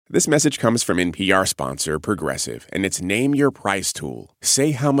This message comes from NPR sponsor Progressive, and it's Name Your Price tool.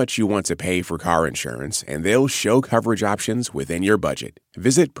 Say how much you want to pay for car insurance, and they'll show coverage options within your budget.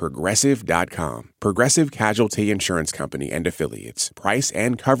 Visit Progressive.com. Progressive Casualty Insurance Company and Affiliates. Price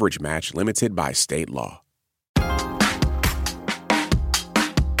and coverage match limited by state law.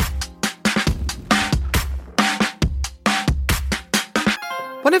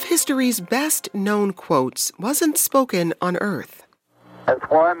 One of history's best-known quotes wasn't spoken on Earth. It's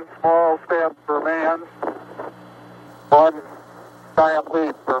one small step for man, one giant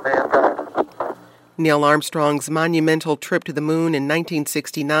leap for mankind. Neil Armstrong's monumental trip to the moon in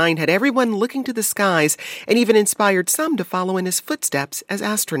 1969 had everyone looking to the skies and even inspired some to follow in his footsteps as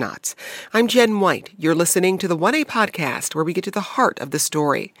astronauts. I'm Jen White. You're listening to the 1A podcast, where we get to the heart of the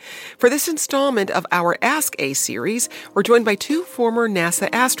story. For this installment of our Ask A series, we're joined by two former NASA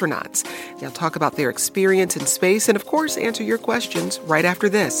astronauts. They'll talk about their experience in space and, of course, answer your questions right after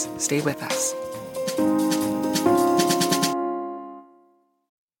this. Stay with us.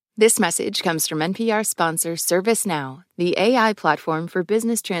 This message comes from NPR sponsor ServiceNow, the AI platform for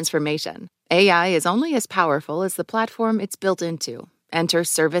business transformation. AI is only as powerful as the platform it's built into. Enter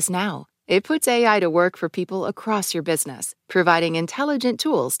ServiceNow. It puts AI to work for people across your business, providing intelligent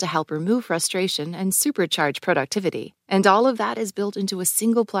tools to help remove frustration and supercharge productivity. And all of that is built into a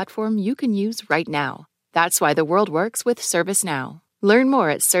single platform you can use right now. That's why the world works with ServiceNow. Learn more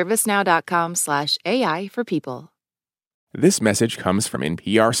at servicenow.com/AI for people. This message comes from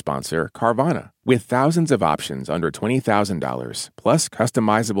NPR sponsor Carvana. With thousands of options under $20,000, plus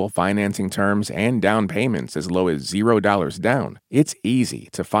customizable financing terms and down payments as low as $0 down, it's easy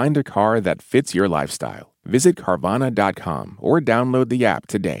to find a car that fits your lifestyle. Visit Carvana.com or download the app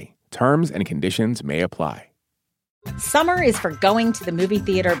today. Terms and conditions may apply. Summer is for going to the movie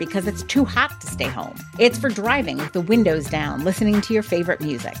theater because it's too hot to stay home. It's for driving with the windows down, listening to your favorite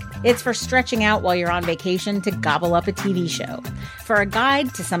music. It's for stretching out while you're on vacation to gobble up a TV show. For a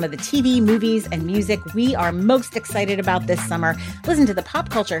guide to some of the TV, movies, and music we are most excited about this summer, listen to the Pop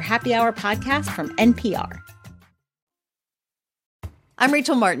Culture Happy Hour podcast from NPR. I'm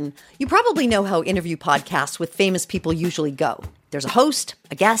Rachel Martin. You probably know how interview podcasts with famous people usually go. There's a host,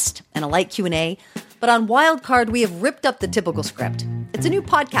 a guest, and a light Q&A. But on Wildcard, we have ripped up the typical script. It's a new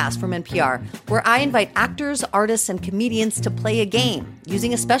podcast from NPR where I invite actors, artists, and comedians to play a game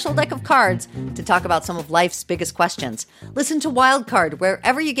using a special deck of cards to talk about some of life's biggest questions. Listen to Wildcard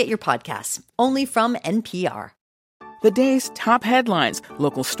wherever you get your podcasts, only from NPR. The day's top headlines,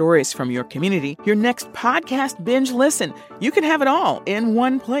 local stories from your community, your next podcast binge listen. You can have it all in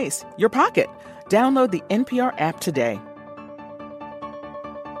one place, your pocket. Download the NPR app today.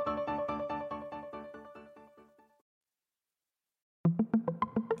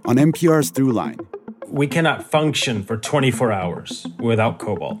 On NPR's Throughline. We cannot function for 24 hours without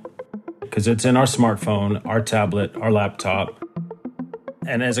cobalt because it's in our smartphone, our tablet, our laptop.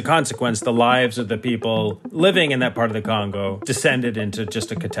 And as a consequence, the lives of the people living in that part of the Congo descended into just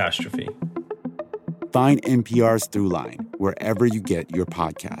a catastrophe. Find NPR's Throughline wherever you get your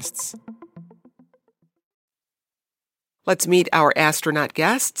podcasts. Let's meet our astronaut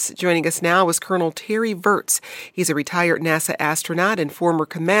guests. Joining us now is Colonel Terry Virts. He's a retired NASA astronaut and former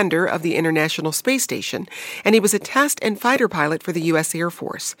commander of the International Space Station, and he was a test and fighter pilot for the U.S. Air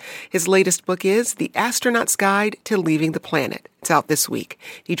Force. His latest book is The Astronaut's Guide to Leaving the Planet. It's out this week.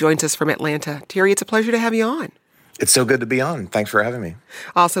 He joins us from Atlanta. Terry, it's a pleasure to have you on. It's so good to be on. Thanks for having me.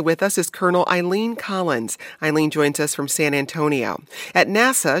 Also with us is Colonel Eileen Collins. Eileen joins us from San Antonio. At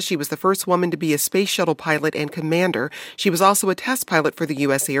NASA, she was the first woman to be a space shuttle pilot and commander. She was also a test pilot for the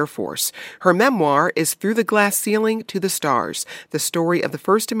U.S. Air Force. Her memoir is Through the Glass Ceiling to the Stars, the story of the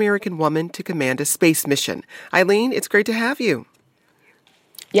first American woman to command a space mission. Eileen, it's great to have you.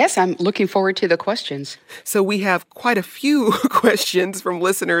 Yes, I'm looking forward to the questions. So we have quite a few questions from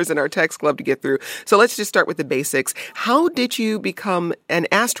listeners in our text club to get through. So let's just start with the basics. How did you become an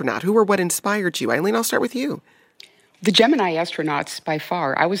astronaut? Who or what inspired you? Eileen, I'll start with you. The Gemini astronauts, by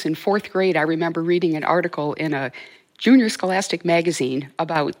far. I was in fourth grade. I remember reading an article in a junior scholastic magazine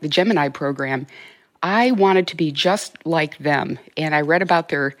about the Gemini program. I wanted to be just like them, and I read about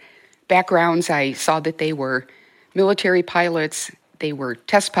their backgrounds. I saw that they were military pilots, they were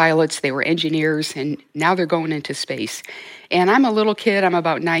test pilots, they were engineers, and now they're going into space. And I'm a little kid, I'm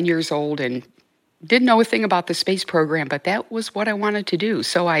about 9 years old, and didn't know a thing about the space program, but that was what I wanted to do.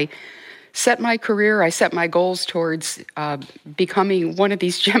 So I set my career, I set my goals towards becoming one of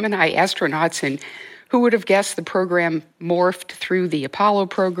these Gemini astronauts, and who would have guessed the program morphed through the Apollo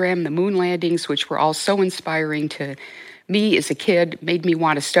program, the moon landings, which were all so inspiring to me as a kid, made me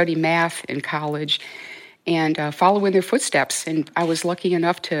want to study math in college. and follow in their footsteps. And I was lucky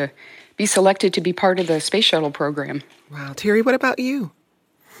enough to be selected to be part of the space shuttle program. Wow. Terry, what about you?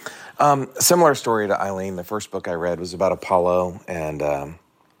 Similar story to Eileen. The first book I read was about Apollo, and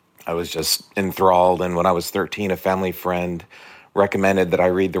I was just enthralled. And when I was 13, a family friend recommended that I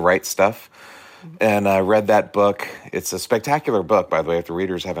read The Right Stuff. And I read that book. It's a spectacular book, by the way. If the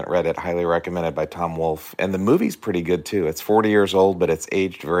readers haven't read it, highly recommended, by Tom Wolfe. And the movie's pretty good, too. It's 40 years old, but it's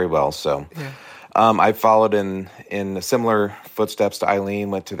aged very well. So I followed in similar footsteps to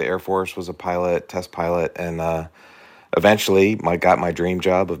Eileen, went to the Air Force, was a pilot, test pilot, and eventually got my dream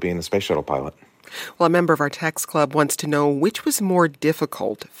job of being a space shuttle pilot. Well, a member of our text club wants to know which was more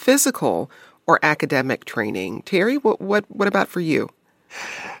difficult, physical or academic training. Terry, what about for you?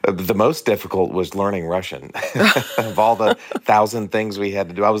 The most difficult was learning Russian. Of all the 1,000 things we had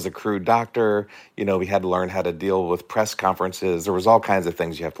to do, I was a crew doctor. We had to learn how to deal with press conferences. There was all kinds of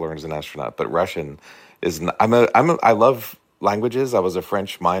things you have to learn as an astronaut. But Russian is. I love languages. I was a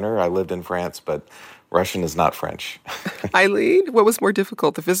French minor. I lived in France, but Russian is not French. Eileen, what was more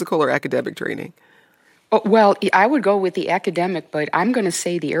difficult, the physical or academic training? Oh, well, I would go with the academic, but I'm going to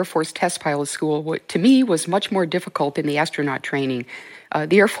say the Air Force Test Pilot School, what to me was much more difficult than the astronaut training.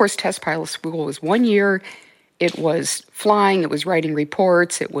 The Air Force Test Pilot School was 1 year. It was flying. It was writing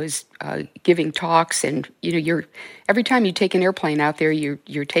reports. It was giving talks. And every time you take an airplane out there,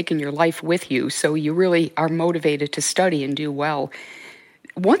 you're taking your life with you. So you really are motivated to study and do well.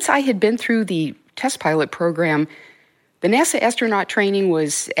 Once I had been through the test pilot program, the NASA astronaut training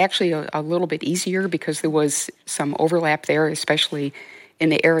was actually a little bit easier because there was some overlap there, especially in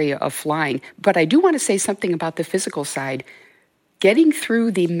the area of flying. But I do want to say something about the physical side. Getting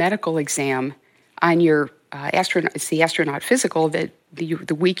through the medical exam on your it's the astronaut physical, that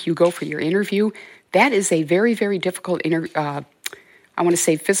the week you go for your interview, that is a very, very difficult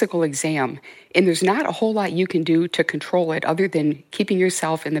physical exam. And there's not a whole lot you can do to control it other than keeping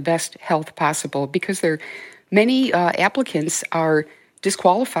yourself in the best health possible, because many applicants are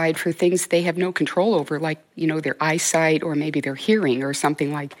disqualified for things they have no control over, like, their eyesight or maybe their hearing or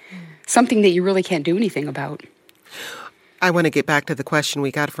something that you really can't do anything about. I want to get back to the question we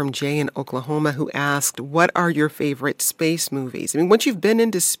got from Jay in Oklahoma, who asked, what are your favorite space movies? I mean, once you've been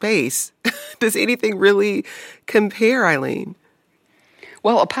into space, does anything really compare, Eileen?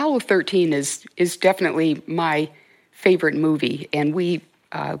 Well, Apollo 13 is definitely my favorite movie, and we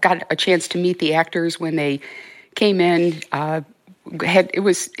got a chance to meet the actors when they came in. It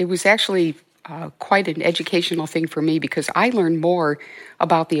was actually quite an educational thing for me, because I learned more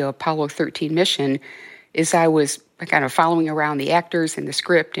about the Apollo 13 mission as I was kind of following around the actors and the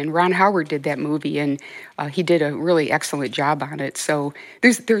script. And Ron Howard did that movie, and he did a really excellent job on it. So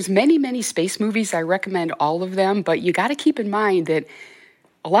there's many, many space movies. I recommend all of them, but you got to keep in mind that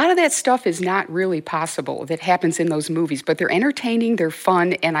a lot of that stuff is not really possible that happens in those movies, but they're entertaining, they're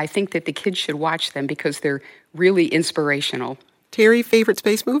fun, and I think that the kids should watch them because they're really inspirational. Terry, favorite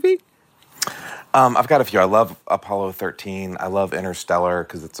space movie? I've got a few. I love Apollo 13. I love Interstellar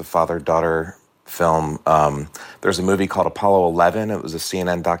because it's a father-daughter film. There's a movie called Apollo 11. It was a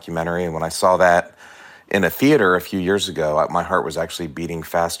CNN documentary, and when I saw that in a theater a few years ago, my heart was actually beating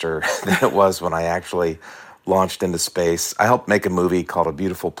faster than it was when I actually launched into space. I helped make a movie called A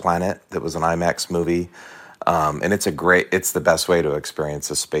Beautiful Planet that was an IMAX movie, and it's the best way to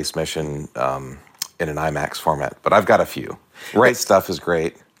experience a space mission in an IMAX format. But I've got a few. Right Stuff is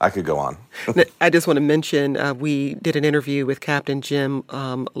great. I could go on. I just want to mention we did an interview with Captain Jim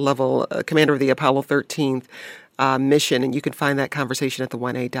Lovell, commander of the Apollo 13th mission, and you can find that conversation at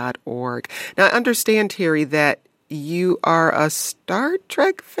the1a.org. Now, I understand, Terry, that you are a Star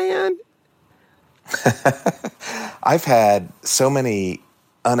Trek fan? I've had so many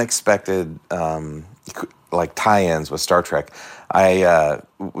unexpected tie-ins with Star Trek. I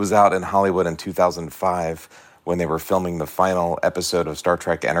was out in Hollywood in 2005 when they were filming the final episode of Star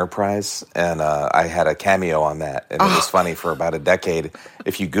Trek Enterprise, and I had a cameo on that. And it was funny for about a decade.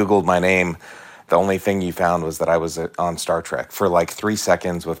 If you Googled my name, the only thing you found was that I was on Star Trek for like 3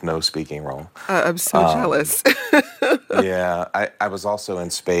 seconds with no speaking role. I'm so jealous. Yeah, I was also in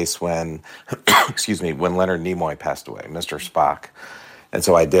space when, when Leonard Nimoy passed away, Mr. Spock. And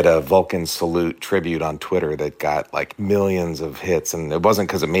so I did a Vulcan salute tribute on Twitter that got like millions of hits. And it wasn't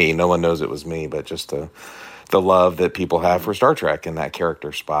because of me. No one knows it was me, but just the love that people have for Star Trek and that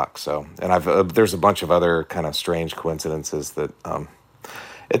character Spock. So, and there's a bunch of other kind of strange coincidences that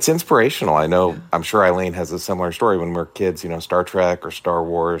it's inspirational. I'm sure Eileen has a similar story. When we were kids, Star Trek or Star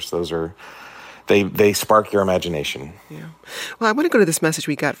Wars, those are they spark your imagination. Yeah. Well, I want to go to this message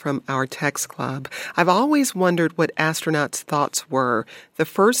we got from our text club. I've always wondered what astronauts' thoughts were the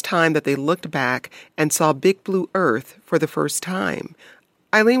first time that they looked back and saw Big Blue Earth for the first time.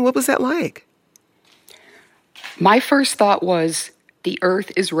 Eileen, what was that like? My first thought was, the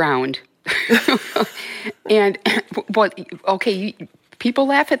Earth is round. And, people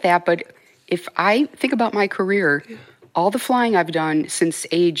laugh at that, but if I think about my career, all the flying I've done since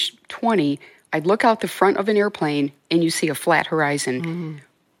age 20, I'd look out the front of an airplane and you see a flat horizon. Mm-hmm.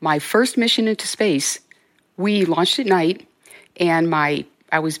 My first mission into space, we launched at night, and I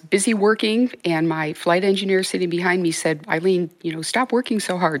was busy working, and my flight engineer sitting behind me said, Eileen, stop working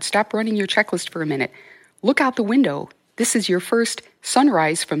so hard. Stop running your checklist for a minute. Look out the window. This is your first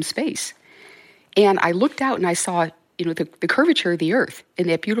sunrise from space. And I looked out and I saw, the curvature of the Earth and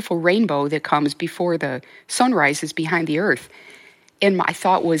that beautiful rainbow that comes before the sun rises behind the Earth. And my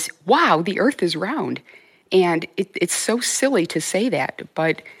thought was, wow, the Earth is round. And it's so silly to say that,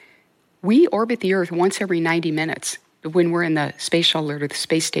 but we orbit the Earth once every 90 minutes when we're in the space shuttle or the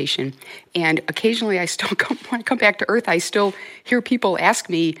space station. And occasionally when I come back to Earth, I still hear people ask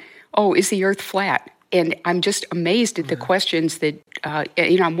me, oh, is the Earth flat? And I'm just amazed at the questions that,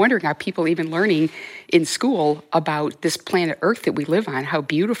 I'm wondering, are people even learning in school about this planet Earth that we live on, how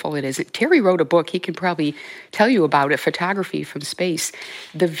beautiful it is? Terry wrote a book, he can probably tell you about it, Photography from Space.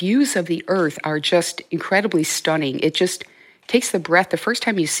 The views of the Earth are just incredibly stunning. It just takes the breath, the first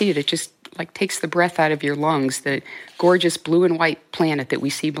time you see it, it just takes the breath out of your lungs, the gorgeous blue and white planet that we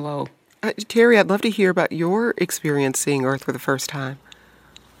see below. Terry, I'd love to hear about your experience seeing Earth for the first time.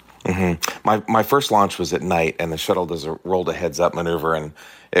 Mm-hmm. My first launch was at night, and the shuttle does a rolled a heads-up maneuver, and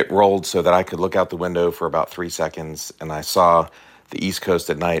it rolled so that I could look out the window for about 3 seconds, and I saw the East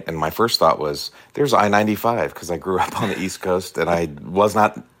Coast at night, and my first thought was, there's I-95, because I grew up on the East Coast, and I was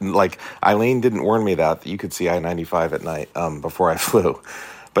not, Eileen didn't warn me that you could see I-95 at night before I flew.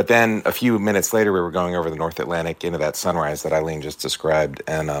 But then a few minutes later, we were going over the North Atlantic into that sunrise that Eileen just described,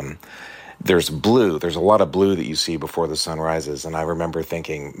 and there's blue. There's a lot of blue that you see before the sun rises. And I remember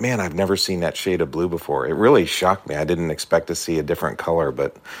thinking, man, I've never seen that shade of blue before. It really shocked me. I didn't expect to see a different color,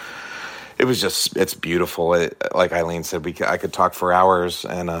 but it's beautiful. Like Eileen said, I could talk for hours,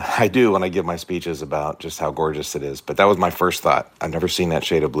 and I do when I give my speeches about just how gorgeous it is. But that was my first thought. I've never seen that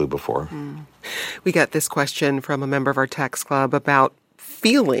shade of blue before. We got this question from a member of our text club about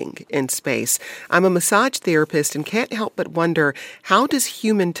feeling in space. I'm a massage therapist and can't help but wonder, how does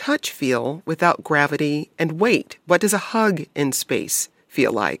human touch feel without gravity and weight? What does a hug in space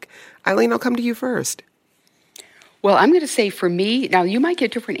feel like? Eileen, I'll come to you first. Well, I'm going to say for me, now you might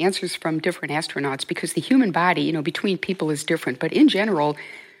get different answers from different astronauts because the human body, between people is different. But in general,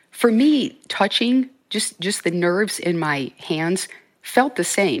 for me, touching, just the nerves in my hands felt the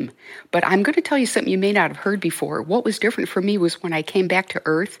same. But I'm going to tell you something you may not have heard before. What was different for me was when I came back to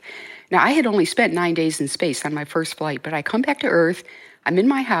Earth. Now, I had only spent 9 days in space on my first flight, but I come back to Earth. I'm in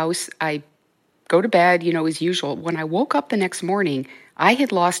my house. I go to bed, as usual. When I woke up the next morning, I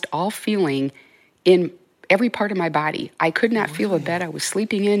had lost all feeling in every part of my body. I could not feel a bed I was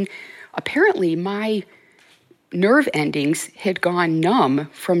sleeping in. Apparently, my nerve endings had gone numb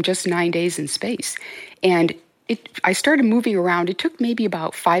from just 9 days in space. And I started moving around. It took maybe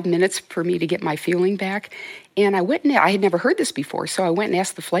about 5 minutes for me to get my feeling back. And I had never heard this before, so I went and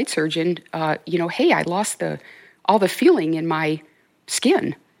asked the flight surgeon, hey, I lost all the feeling in my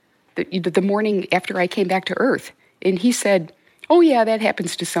skin the morning after I came back to Earth. And he said, oh, yeah, that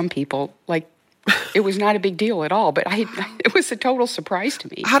happens to some people. It was not a big deal at all, but it was a total surprise to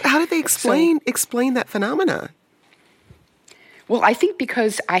me. How did they explain that phenomena? Well, I think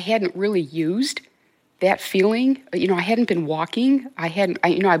because I hadn't really used that feeling, I hadn't been walking.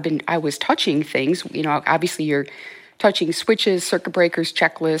 I was touching things. Obviously you're touching switches, circuit breakers,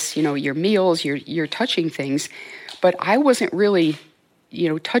 checklists. Your meals. You're touching things, but I wasn't really,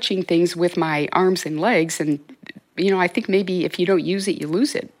 touching things with my arms and legs. And I think maybe if you don't use it, you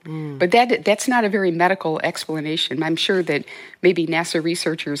lose it. But that's not a very medical explanation. I'm sure that maybe NASA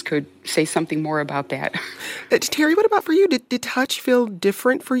researchers could say something more about that. Terry, what about for you? Did touch feel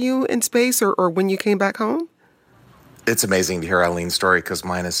different for you in space or when you came back home? It's amazing to hear Eileen's story because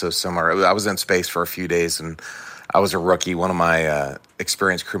mine is so similar. I was in space for a few days and I was a rookie. One of my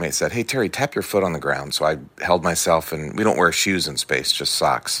experienced crewmates said, hey, Terry, tap your foot on the ground. So I held myself, and we don't wear shoes in space, just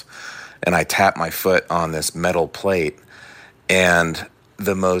socks. And I tapped my foot on this metal plate, and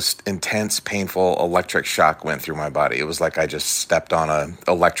the most intense, painful electric shock went through my body. It was like I just stepped on an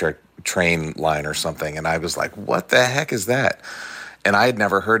electric train line or something, and I was like, what the heck is that? And I had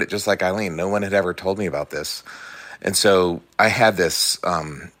never heard it, just like Eileen. No one had ever told me about this. And so I had this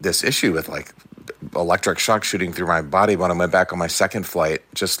issue with electric shock shooting through my body when I went back on my second flight,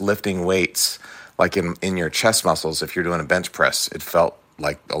 just lifting weights, like in your chest muscles. If you're doing a bench press, it felt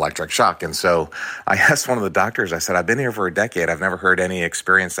like electric shock. And so I asked one of the doctors, I said, I've been here for a decade. I've never heard any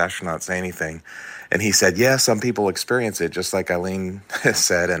experienced astronaut say anything. And he said, yeah, some people experience it, just like Eileen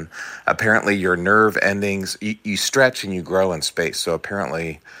said. And apparently your nerve endings, you stretch and you grow in space. So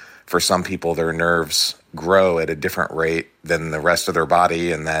apparently for some people, their nerves grow at a different rate than the rest of their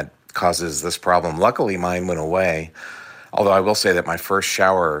body, and that causes this problem. Luckily, mine went away. Although I will say that my first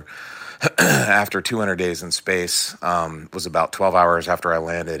shower after 200 days in space was about 12 hours after I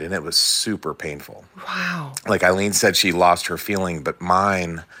landed, and it was super painful. Wow. Like Eileen said, she lost her feeling, but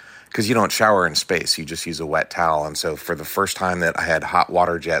mine, because you don't shower in space, you just use a wet towel. And so for the first time that I had hot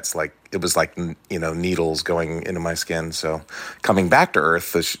water jets, like it was like, needles going into my skin. So coming back to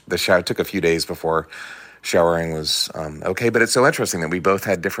Earth, the shower took a few days before showering was okay. But it's so interesting that we both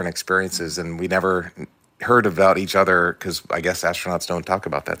had different experiences, and we never heard about each other because I guess astronauts don't talk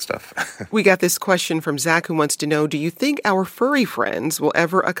about that stuff. We got this question from Zach, who wants to know, do you think our furry friends will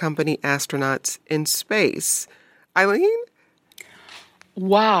ever accompany astronauts in space? Eileen?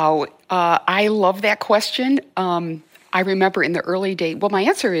 Wow. I love that question. I remember in the early days, well, my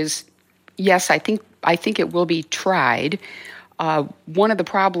answer is yes, I think it will be tried. One of the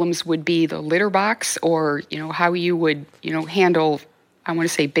problems would be the litter box, or, how you would, handle, I want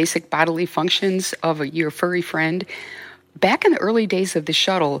to say, basic bodily functions of your furry friend. Back in the early days of the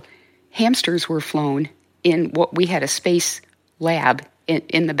shuttle, hamsters were flown in what we had a space lab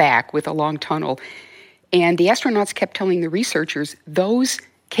in the back with a long tunnel. And the astronauts kept telling the researchers, those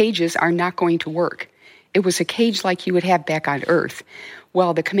cages are not going to work. It was a cage like you would have back on Earth.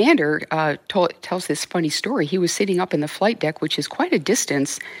 Well, the commander tells this funny story. He was sitting up in the flight deck, which is quite a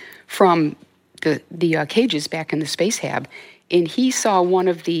distance from the cages back in the space hab, and he saw one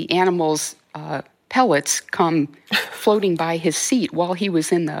of the animal's pellets come floating by his seat while he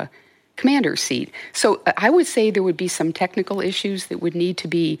was in the commander's seat. So I would say there would be some technical issues that would need to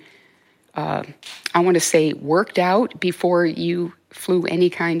be, worked out before you flew any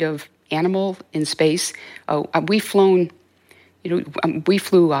kind of animal in space. We flew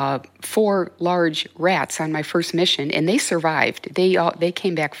 4 large rats on my first mission, and they survived. They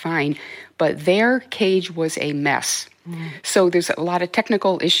came back fine, but their cage was a mess. So there's a lot of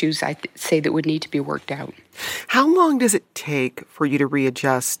technical issues, I say, that would need to be worked out. How long does it take for you to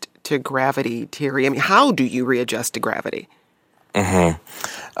readjust to gravity, Terry? I mean, how do you readjust to gravity?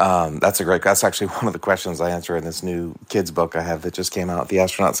 Mm-hmm. That's actually one of the questions I answer in this new kids book I have that just came out, The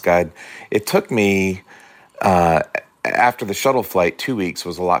Astronaut's Guide. It took me, after the shuttle flight, 2 weeks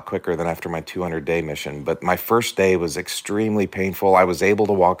was a lot quicker than after my 200-day mission. But my first day was extremely painful. I was able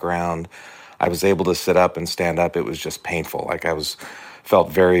to walk around. I was able to sit up and stand up. It was just painful. Like felt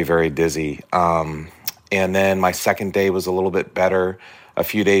very, very dizzy. And then my second day was a little bit better. A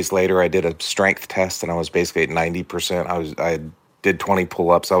few days later, I did a strength test, and I was basically at 90%. I did 20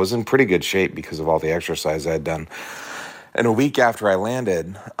 pull-ups. I was in pretty good shape because of all the exercise I had done. And a week after I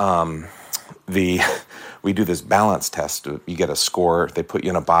landed, we do this balance test. You get a score. They put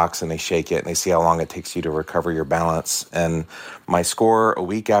you in a box and they shake it and they see how long it takes you to recover your balance. And my score a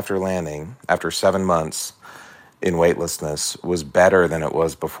week after landing, after 7 months in weightlessness, was better than it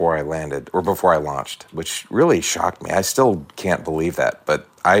was before I landed or before I launched, which really shocked me. I still can't believe that, but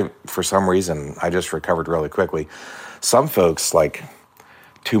for some reason, I just recovered really quickly. Some folks, like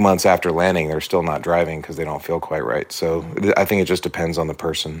 2 months after landing, they're still not driving because they don't feel quite right. So I think it just depends on the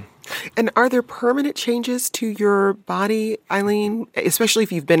person. And are there permanent changes to your body, Eileen, especially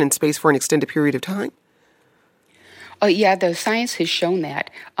if you've been in space for an extended period of time? Yeah, the science has shown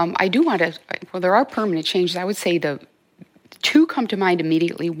that. There are permanent changes. I would say the 2 come to mind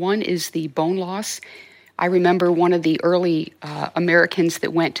immediately. One is the bone loss. I remember one of the early Americans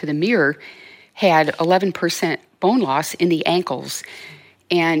that went to the mirror had 11% bone loss in the ankles.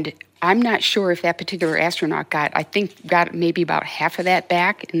 And I'm not sure if that particular astronaut got maybe about half of that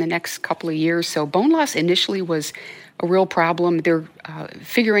back in the next couple of years. So bone loss initially was a real problem. They're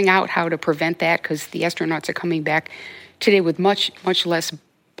figuring out how to prevent that because the astronauts are coming back today with much, much less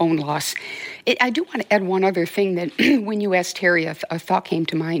bone loss. I do want to add one other thing that when you asked Terry, a thought came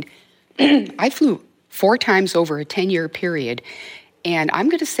to mind. I flew 4 times over a 10-year period. And I'm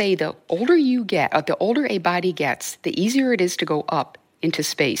going to say the older you get, the older a body gets, the easier it is to go up into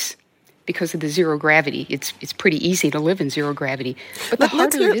space because of the zero gravity. It's pretty easy to live in zero gravity, but the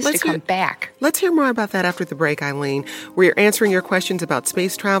harder it is to come back. Let's hear more about that after the break, Eileen. We're answering your questions about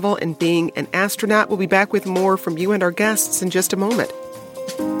space travel and being an astronaut. We'll be back with more from you and our guests in just a moment.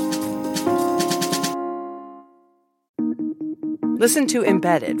 Listen to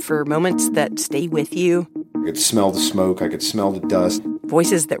Embedded for moments that stay with you. I could smell the smoke. I could smell the dust.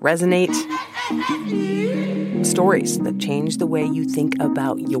 Voices that resonate. Stories that change the way you think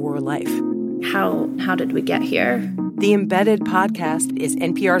about your life. How did we get here? The Embedded podcast is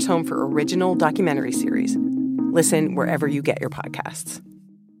NPR's home for original documentary series. Listen wherever you get your podcasts.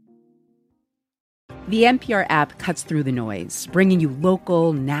 The NPR app cuts through the noise, bringing you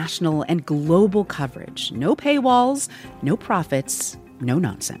local, national, and global coverage. No paywalls, no profits, no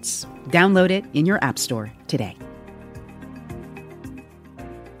nonsense. Download it in your app store today.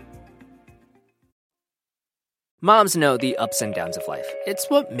 Moms know the ups and downs of life. It's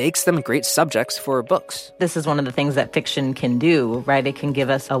what makes them great subjects for books. This is one of the things that fiction can do, right? It can give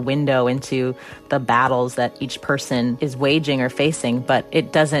us a window into the battles that each person is waging or facing, but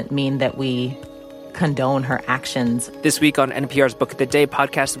it doesn't mean that we condone her actions. This week on NPR's Book of the Day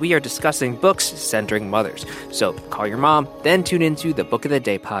podcast, we are discussing books centering mothers. So call your mom, then tune into the Book of the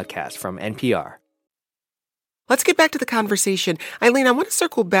Day podcast from NPR. Let's get back to the conversation. Eileen, I want to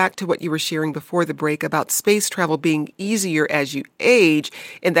circle back to what you were sharing before the break about space travel being easier as you age,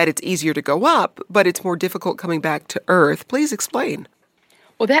 and that it's easier to go up, but it's more difficult coming back to Earth. Please explain.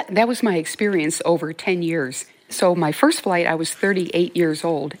 Well, that was my experience over 10 years. So my first flight, I was 38 years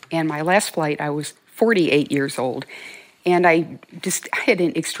old, and my last flight, I was 48 years old. And I had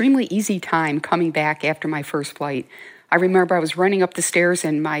an extremely easy time coming back after my first flight. I remember I was running up the stairs,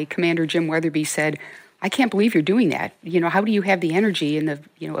 and my commander, Jim Weatherby, said, "I can't believe you're doing that. How do you have the energy and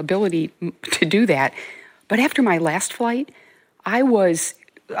the, ability to do that?" But after my last flight, I was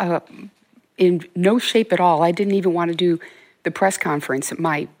in no shape at all. I didn't even want to do the press conference.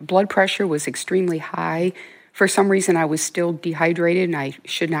 My blood pressure was extremely high. For some reason, I was still dehydrated, and I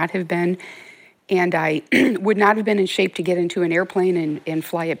should not have been. And I would not have been in shape to get into an airplane and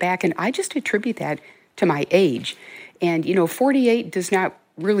fly it back. And I just attribute that to my age. And, 48 does not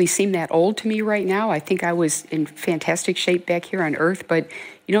really seem that old to me right now. I think I was in fantastic shape back here on Earth. But,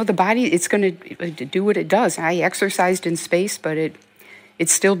 the body, it's going to do what it does. I exercised in space, but it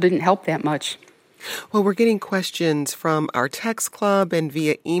still didn't help that much. Well, we're getting questions from our text club and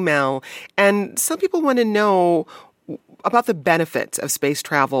via email. And some people want to know about the benefits of space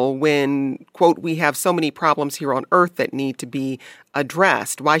travel when, quote, we have so many problems here on Earth that need to be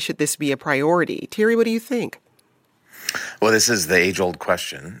addressed. Why should this be a priority? Thierry, what do you think? Well, this is the age-old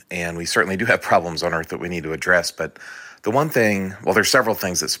question, and we certainly do have problems on Earth that we need to address. But the one thing, there's several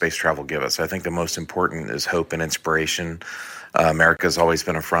things that space travel give us. I think the most important is hope and inspiration. America's always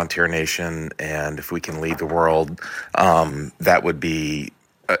been a frontier nation, and if we can lead the world, that would be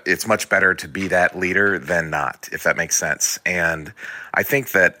it's much better to be that leader than not, if that makes sense. And I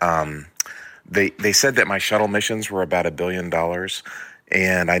think that they said that my shuttle missions were about $1 billion.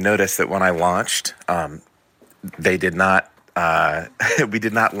 And I noticed that when I launched, they did not, we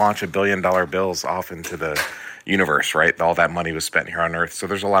did not launch $1 billion bills off into the universe, right? All that money was spent here on Earth. So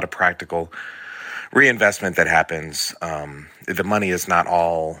there's a lot of practical reinvestment that happens. The money is not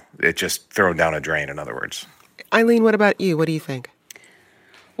all, it's just thrown down a drain, in other words. Eileen, what about you? What do you think?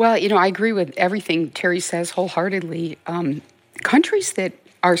 Well, I agree with everything Terry says wholeheartedly. Countries that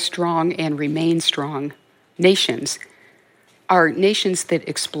are strong and remain strong nations are nations that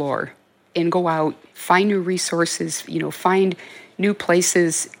explore and go out, find new resources, find new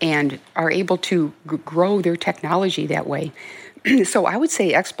places, and are able to grow their technology that way. So I would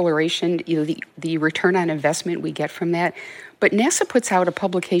say exploration, the return on investment we get from that. But NASA puts out a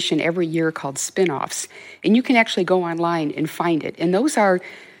publication every year called Spin-Offs, and you can actually go online and find it. And those are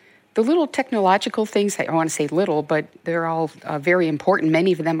the little technological things. I want to say little, but they're all very important.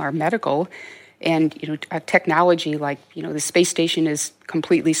 Many of them are medical. And, technology like, the space station is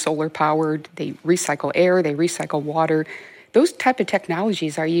completely solar powered. They recycle air, they recycle water. Those type of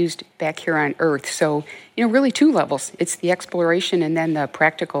technologies are used back here on Earth. So, really two levels. It's the exploration and then the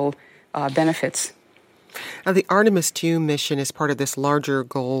practical benefits. Now, the Artemis II mission is part of this larger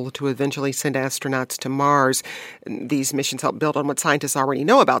goal to eventually send astronauts to Mars. These missions help build on what scientists already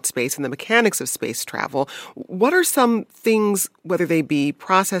know about space and the mechanics of space travel. What are some things, whether they be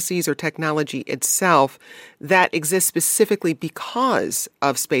processes or technology itself, that exist specifically because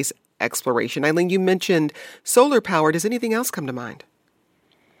of space exploration? Eileen, you mentioned solar power. Does anything else come to mind?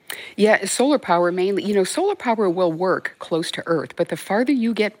 Yeah, solar power mainly. Solar power will work close to Earth, but the farther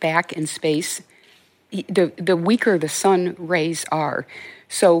you get back in space, the weaker the sun rays are.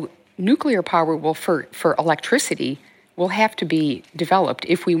 So nuclear power will, for electricity, will have to be developed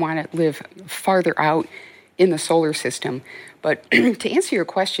if we want to live farther out in the solar system. But to answer your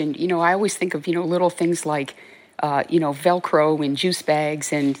question, I always think of, little things like Velcro and juice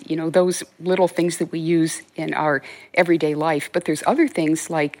bags and, those little things that we use in our everyday life. But there's other things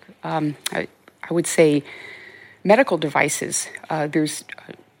like, I would say, medical devices. There's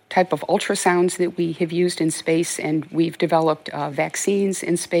a type of ultrasounds that we have used in space, and we've developed vaccines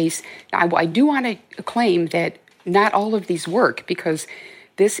in space. Now, I do want to claim that not all of these work, because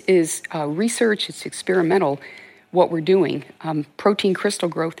this is research, it's experimental, what we're doing. Protein crystal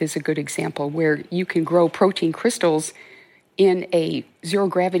growth is a good example, where you can grow protein crystals in a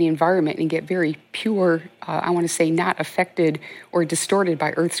zero-gravity environment and get very pure, I want to say not affected or distorted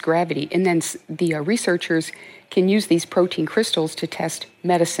by Earth's gravity. And then the researchers can use these protein crystals to test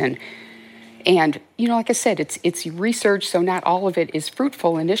medicine. And, like I said, it's research, so not all of it is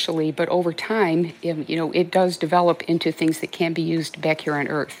fruitful initially, but over time, it does develop into things that can be used back here on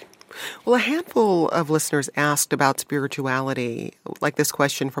Earth. Well, a handful of listeners asked about spirituality, like this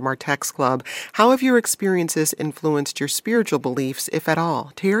question from our text club. How have your experiences influenced your spiritual beliefs, if at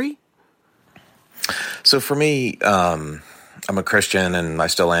all? Terry? So for me, I'm a Christian, and I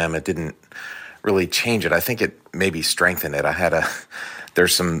still am. It didn't really change it. I think it maybe strengthened it.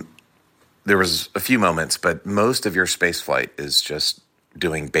 There was a few moments, but most of your space flight is just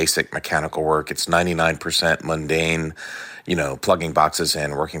doing basic mechanical work. It's 99% mundane, plugging boxes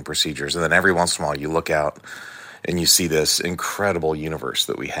in, working procedures. And then every once in a while you look out and you see this incredible universe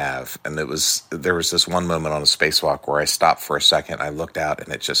that we have. And there was this one moment on a spacewalk where I stopped for a second. I looked out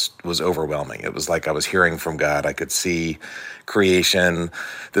and it just was overwhelming. It was like I was hearing from God. I could see creation.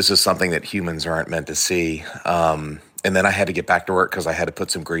 This is something that humans aren't meant to see. And then I had to get back to work because I had to put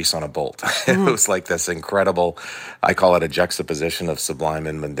some grease on a bolt. It was like this incredible, I call it a juxtaposition of sublime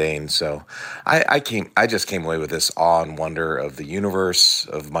and mundane. So I just came away with this awe and wonder of the universe,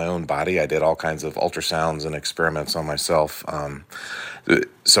 of my own body. I did all kinds of ultrasounds and experiments on myself.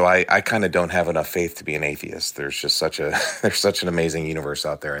 So I kind of don't have enough faith to be an atheist. There's just such an amazing universe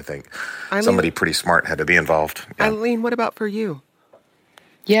out there. I think somebody pretty smart had to be involved. Yeah. Eileen, what about for you?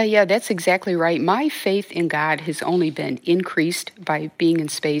 Yeah, that's exactly right. My faith in God has only been increased by being in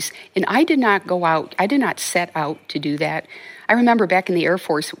space. And I did not set out to do that. I remember back in the Air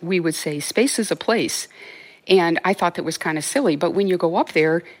Force, we would say, space is a place. And I thought that was kind of silly. But when you go up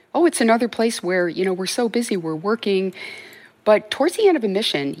there, it's another place where, we're so busy, we're working. But towards the end of a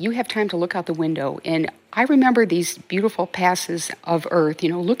mission, you have time to look out the window. And I remember these beautiful passes of Earth,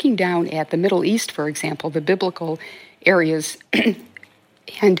 looking down at the Middle East, for example, the biblical areas,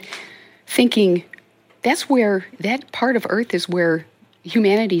 and thinking that part of Earth is where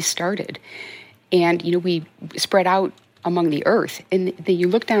humanity started. And, we spread out among the Earth. And then you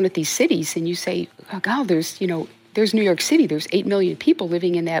look down at these cities and you say, oh, God, there's New York City. There's 8 million people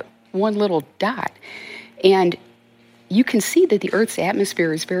living in that one little dot. And you can see that the Earth's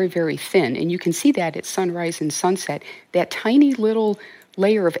atmosphere is very, very thin. And you can see that at sunrise and sunset, that tiny little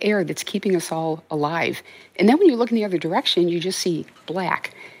layer of air that's keeping us all alive. And then when you look in the other direction, you just see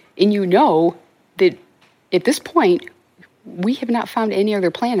black. And you know that at this point, we have not found any other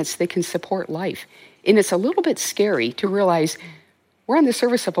planets that can support life. And it's a little bit scary to realize we're on the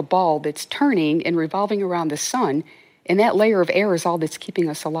surface of a ball that's turning and revolving around the sun, and that layer of air is all that's keeping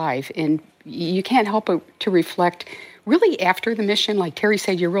us alive. And you can't help but to reflect, really after the mission, like Terry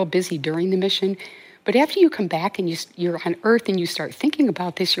said, you're real busy during the mission, but after you come back and you're on Earth and you start thinking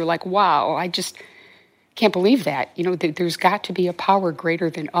about this, you're like, wow, I just can't believe that. There's got to be a power greater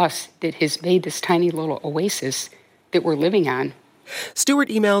than us that has made this tiny little oasis that we're living on. Stuart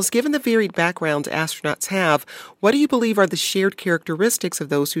emails, given the varied backgrounds astronauts have, what do you believe are the shared characteristics of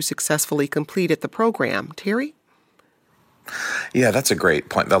those who successfully completed the program? Terry? Yeah, that's a great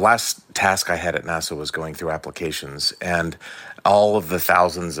point. The last task I had at NASA was going through applications, and all of the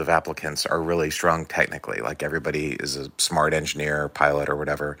thousands of applicants are really strong technically. Like everybody is a smart engineer, pilot, or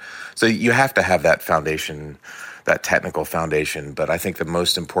whatever. So you have to have that foundation, that technical foundation. But I think the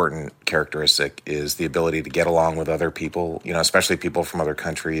most important characteristic is the ability to get along with other people, especially people from other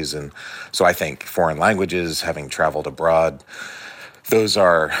countries. And so I think foreign languages, having traveled abroad, those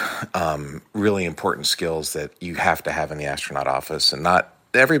are really important skills that you have to have in the astronaut office, and not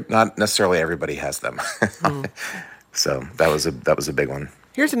necessarily everybody has them. So that was a big one.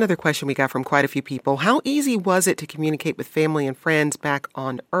 Here's another question we got from quite a few people. How easy was it to communicate with family and friends back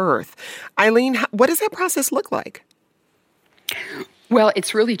on Earth? Eileen, what does that process look like? Well,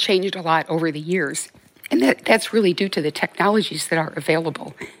 it's really changed a lot over the years, and that's really due to the technologies that are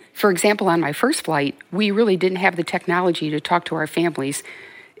available. For example, on my first flight, we really didn't have the technology to talk to our families,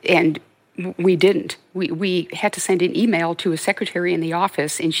 and we didn't. We had to send an email to a secretary in the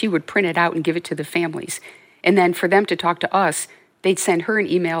office, and she would print it out and give it to the families. And then for them to talk to us, they'd send her an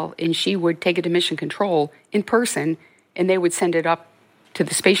email, and she would take it to Mission Control in person, and they would send it up to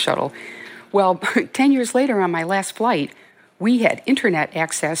the space shuttle. Well, 10 years later on my last flight, we had internet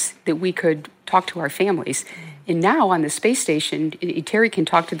access that we could talk to our families. And now on the space station, Terry can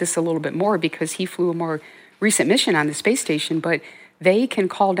talk to this a little bit more because he flew a more recent mission on the space station, but they can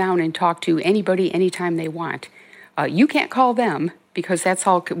call down and talk to anybody anytime they want. You can't call them because that's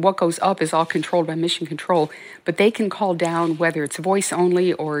all, what goes up is all controlled by Mission Control, but they can call down whether it's voice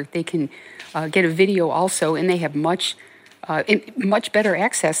only or they can get a video also, and they have much better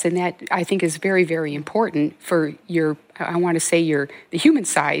access, and that I think is very, very important for your, I want to say the human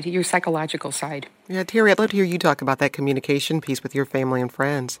side, your psychological side. Yeah, Terry, I'd love to hear you talk about that communication piece with your family and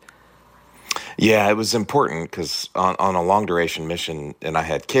friends. Yeah, it was important because on a long duration mission, and I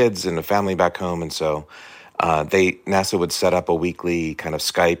had kids and a family back home, and so NASA would set up a weekly kind of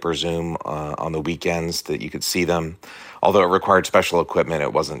Skype or Zoom on the weekends that you could see them. Although it required special equipment,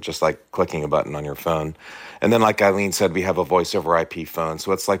 it wasn't just like clicking a button on your phone. And then, like Eileen said, we have a voice over IP phone,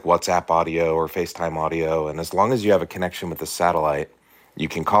 so it's like WhatsApp audio or FaceTime audio. And as long as you have a connection with the satellite, you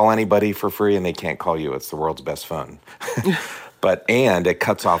can call anybody for free, and they can't call you. It's the world's best phone. And it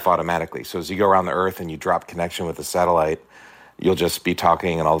cuts off automatically. So as you go around the Earth and you drop connection with the satellite, you'll just be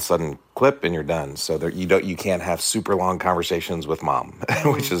talking, and all of a sudden, clip, and you're done. So you can't have super long conversations with mom,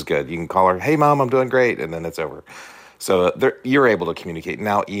 which is good. You can call her, "Hey, Mom, I'm doing great," and then it's over. So you're able to communicate.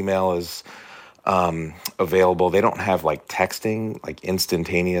 Now email is available. They don't have like texting, like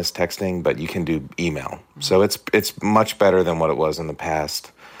instantaneous texting, but you can do email. So it's much better than what it was in the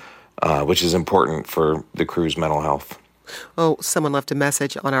past, which is important for the crew's mental health. Oh, someone left a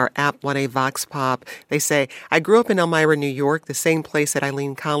message on our app, 1A Vox Pop. They say, I grew up in Elmira, New York, the same place that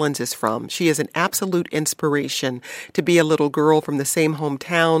Eileen Collins is from. She is an absolute inspiration to be a little girl from the same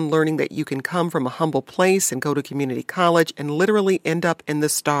hometown, learning that you can come from a humble place and go to community college and literally end up in the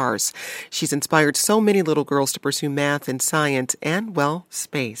stars. She's inspired so many little girls to pursue math and science and, well,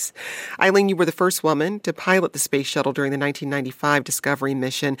 space. Eileen, you were the first woman to pilot the space shuttle during the 1995 Discovery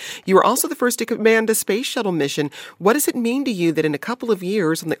mission. You were also the first to command a space shuttle mission. What does it mean to you that in a couple of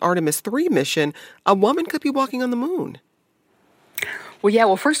years on the Artemis 3 mission, a woman could be walking on the moon? Well,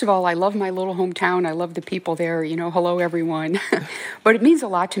 yeah, first of all, I love my little hometown. I love the people there. Hello, everyone. But it means a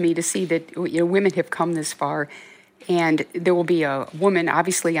lot to me to see that women have come this far. And there will be a woman,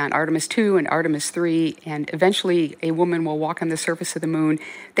 obviously, on Artemis 2 and Artemis 3, and eventually a woman will walk on the surface of the moon.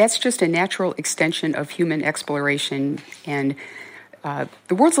 That's just a natural extension of human exploration. And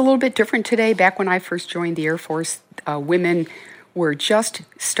the world's a little bit different today. Back when I first joined the Air Force, women were just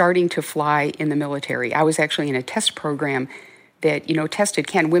starting to fly in the military. I was actually in a test program that, tested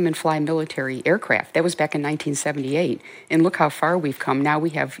can women fly military aircraft. That was back in 1978. And look how far we've come. Now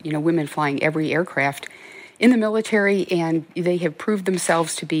we have, women flying every aircraft in the military, and they have proved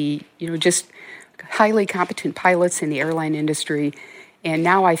themselves to be, just highly competent pilots in the airline industry. And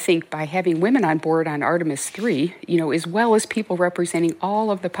now I think by having women on board on Artemis 3, as well as people representing all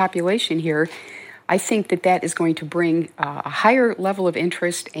of the population here, I think that is going to bring a higher level of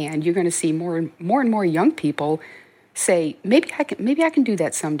interest, and you're going to see more and more young people say, maybe I can do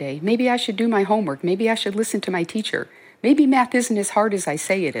that someday. Maybe I should do my homework. Maybe I should listen to my teacher. Maybe math isn't as hard as I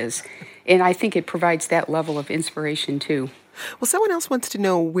say it is. And I think it provides that level of inspiration too. Well, someone else wants to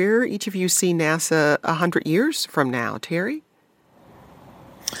know where each of you see NASA 100 years from now. Terry?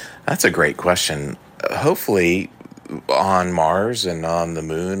 That's a great question. Hopefully on Mars and on the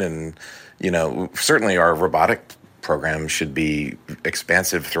moon, and, certainly our robotic program should be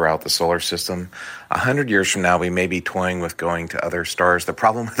expansive throughout the solar system. 100 years from now, we may be toying with going to other stars. The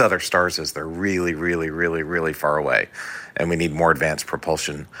problem with other stars is they're really, really, really, really far away, and we need more advanced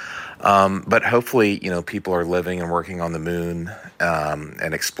propulsion. But hopefully, people are living and working on the moon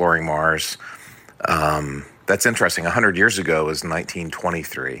and exploring Mars. That's interesting. 100 years ago was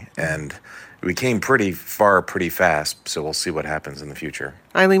 1923, and we came pretty far, pretty fast, so we'll see what happens in the future.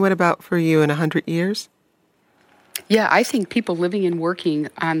 Eileen, what about for you in 100 years? Yeah, I think people living and working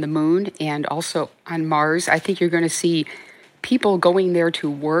on the moon and also on Mars, I think you're going to see people going there to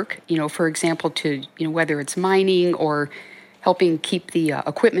work, for example, to, whether it's mining or helping keep the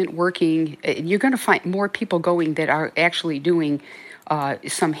equipment working. You're going to find more people going that are actually doing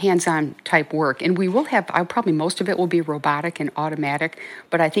some hands-on type work. And we will have, probably most of it will be robotic and automatic,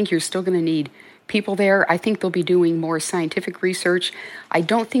 but I think you're still going to need people there. I think they'll be doing more scientific research. I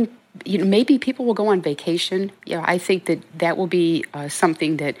don't think, maybe people will go on vacation. I think that will be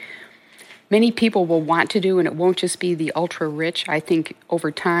something that many people will want to do, and it won't just be the ultra-rich. I think over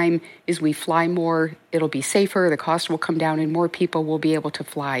time, as we fly more, it'll be safer, the cost will come down, and more people will be able to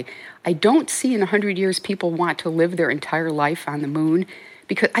fly. I don't see in 100 years people want to live their entire life on the moon,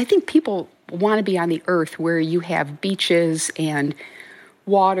 because I think people want to be on the Earth where you have beaches and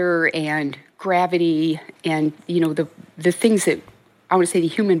water and gravity and, the things that I want to say the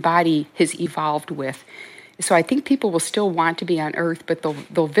human body has evolved with. So I think people will still want to be on Earth, but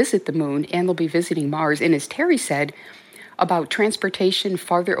they'll visit the moon and they'll be visiting Mars. And as Terry said about transportation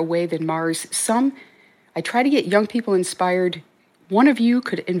farther away than Mars, I try to get young people inspired. One of you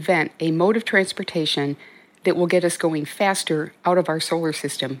could invent a mode of transportation that will get us going faster out of our solar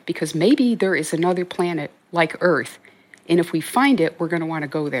system, because maybe there is another planet like Earth. And if we find it, we're going to want to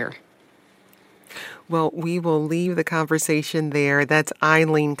go there. Well, we will leave the conversation there. That's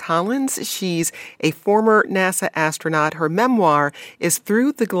Eileen Collins. She's a former NASA astronaut. Her memoir is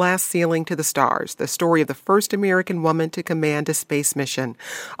Through the Glass Ceiling to the Stars, the story of the first American woman to command a space mission.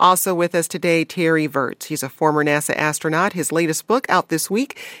 Also with us today, Terry Virts. He's a former NASA astronaut. His latest book out this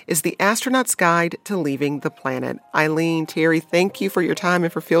week is The Astronaut's Guide to Leaving the Planet. Eileen, Terry, thank you for your time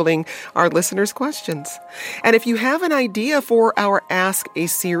and for fielding our listeners' questions. And if you have an idea for our Ask a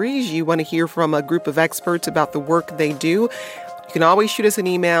series, you want to hear from a group of experts about the work they do, you can always shoot us an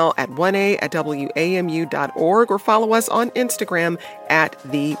email at 1a@wamu.org or follow us on Instagram at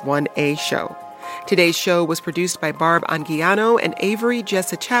The 1A Show. Today's show was produced by Barb Anguiano and Avery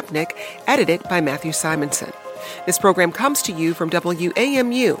Jessa Chapnick, edited by Matthew Simonson. This program comes to you from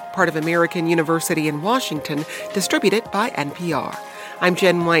WAMU, part of American University in Washington, distributed by NPR. I'm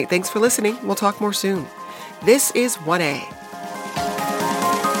Jen White. Thanks for listening. We'll talk more soon. This is 1A.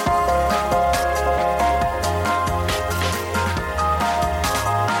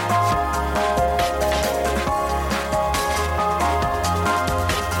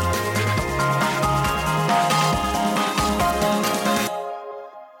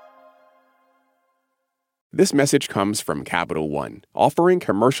 This message comes from Capital One, offering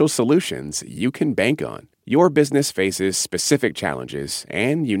commercial solutions you can bank on. Your business faces specific challenges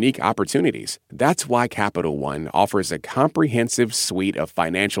and unique opportunities. That's why Capital One offers a comprehensive suite of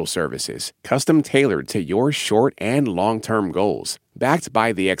financial services, custom-tailored to your short and long-term goals. Backed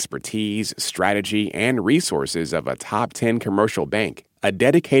by the expertise, strategy, and resources of a top 10 commercial bank, a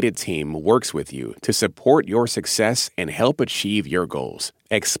dedicated team works with you to support your success and help achieve your goals.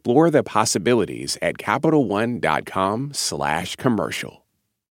 Explore the possibilities at CapitalOne.com/commercial.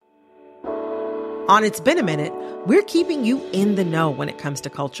 On It's Been a Minute, we're keeping you in the know when it comes to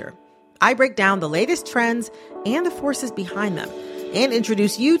culture. I break down the latest trends and the forces behind them and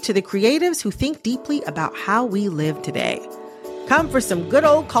introduce you to the creatives who think deeply about how we live today. Come for some good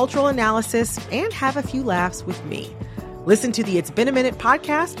old cultural analysis and have a few laughs with me. Listen to the It's Been a Minute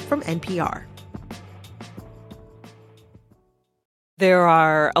podcast from NPR. There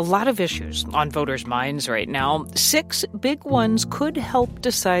are a lot of issues on voters' minds right now. 6 big ones could help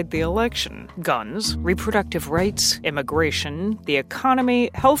decide the election: guns, reproductive rights, immigration, the economy,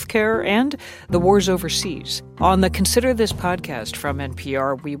 healthcare, and the wars overseas. On the Consider This podcast from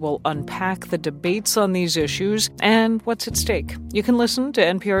NPR, we will unpack the debates on these issues and what's at stake. You can listen to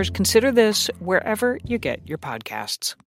NPR's Consider This wherever you get your podcasts.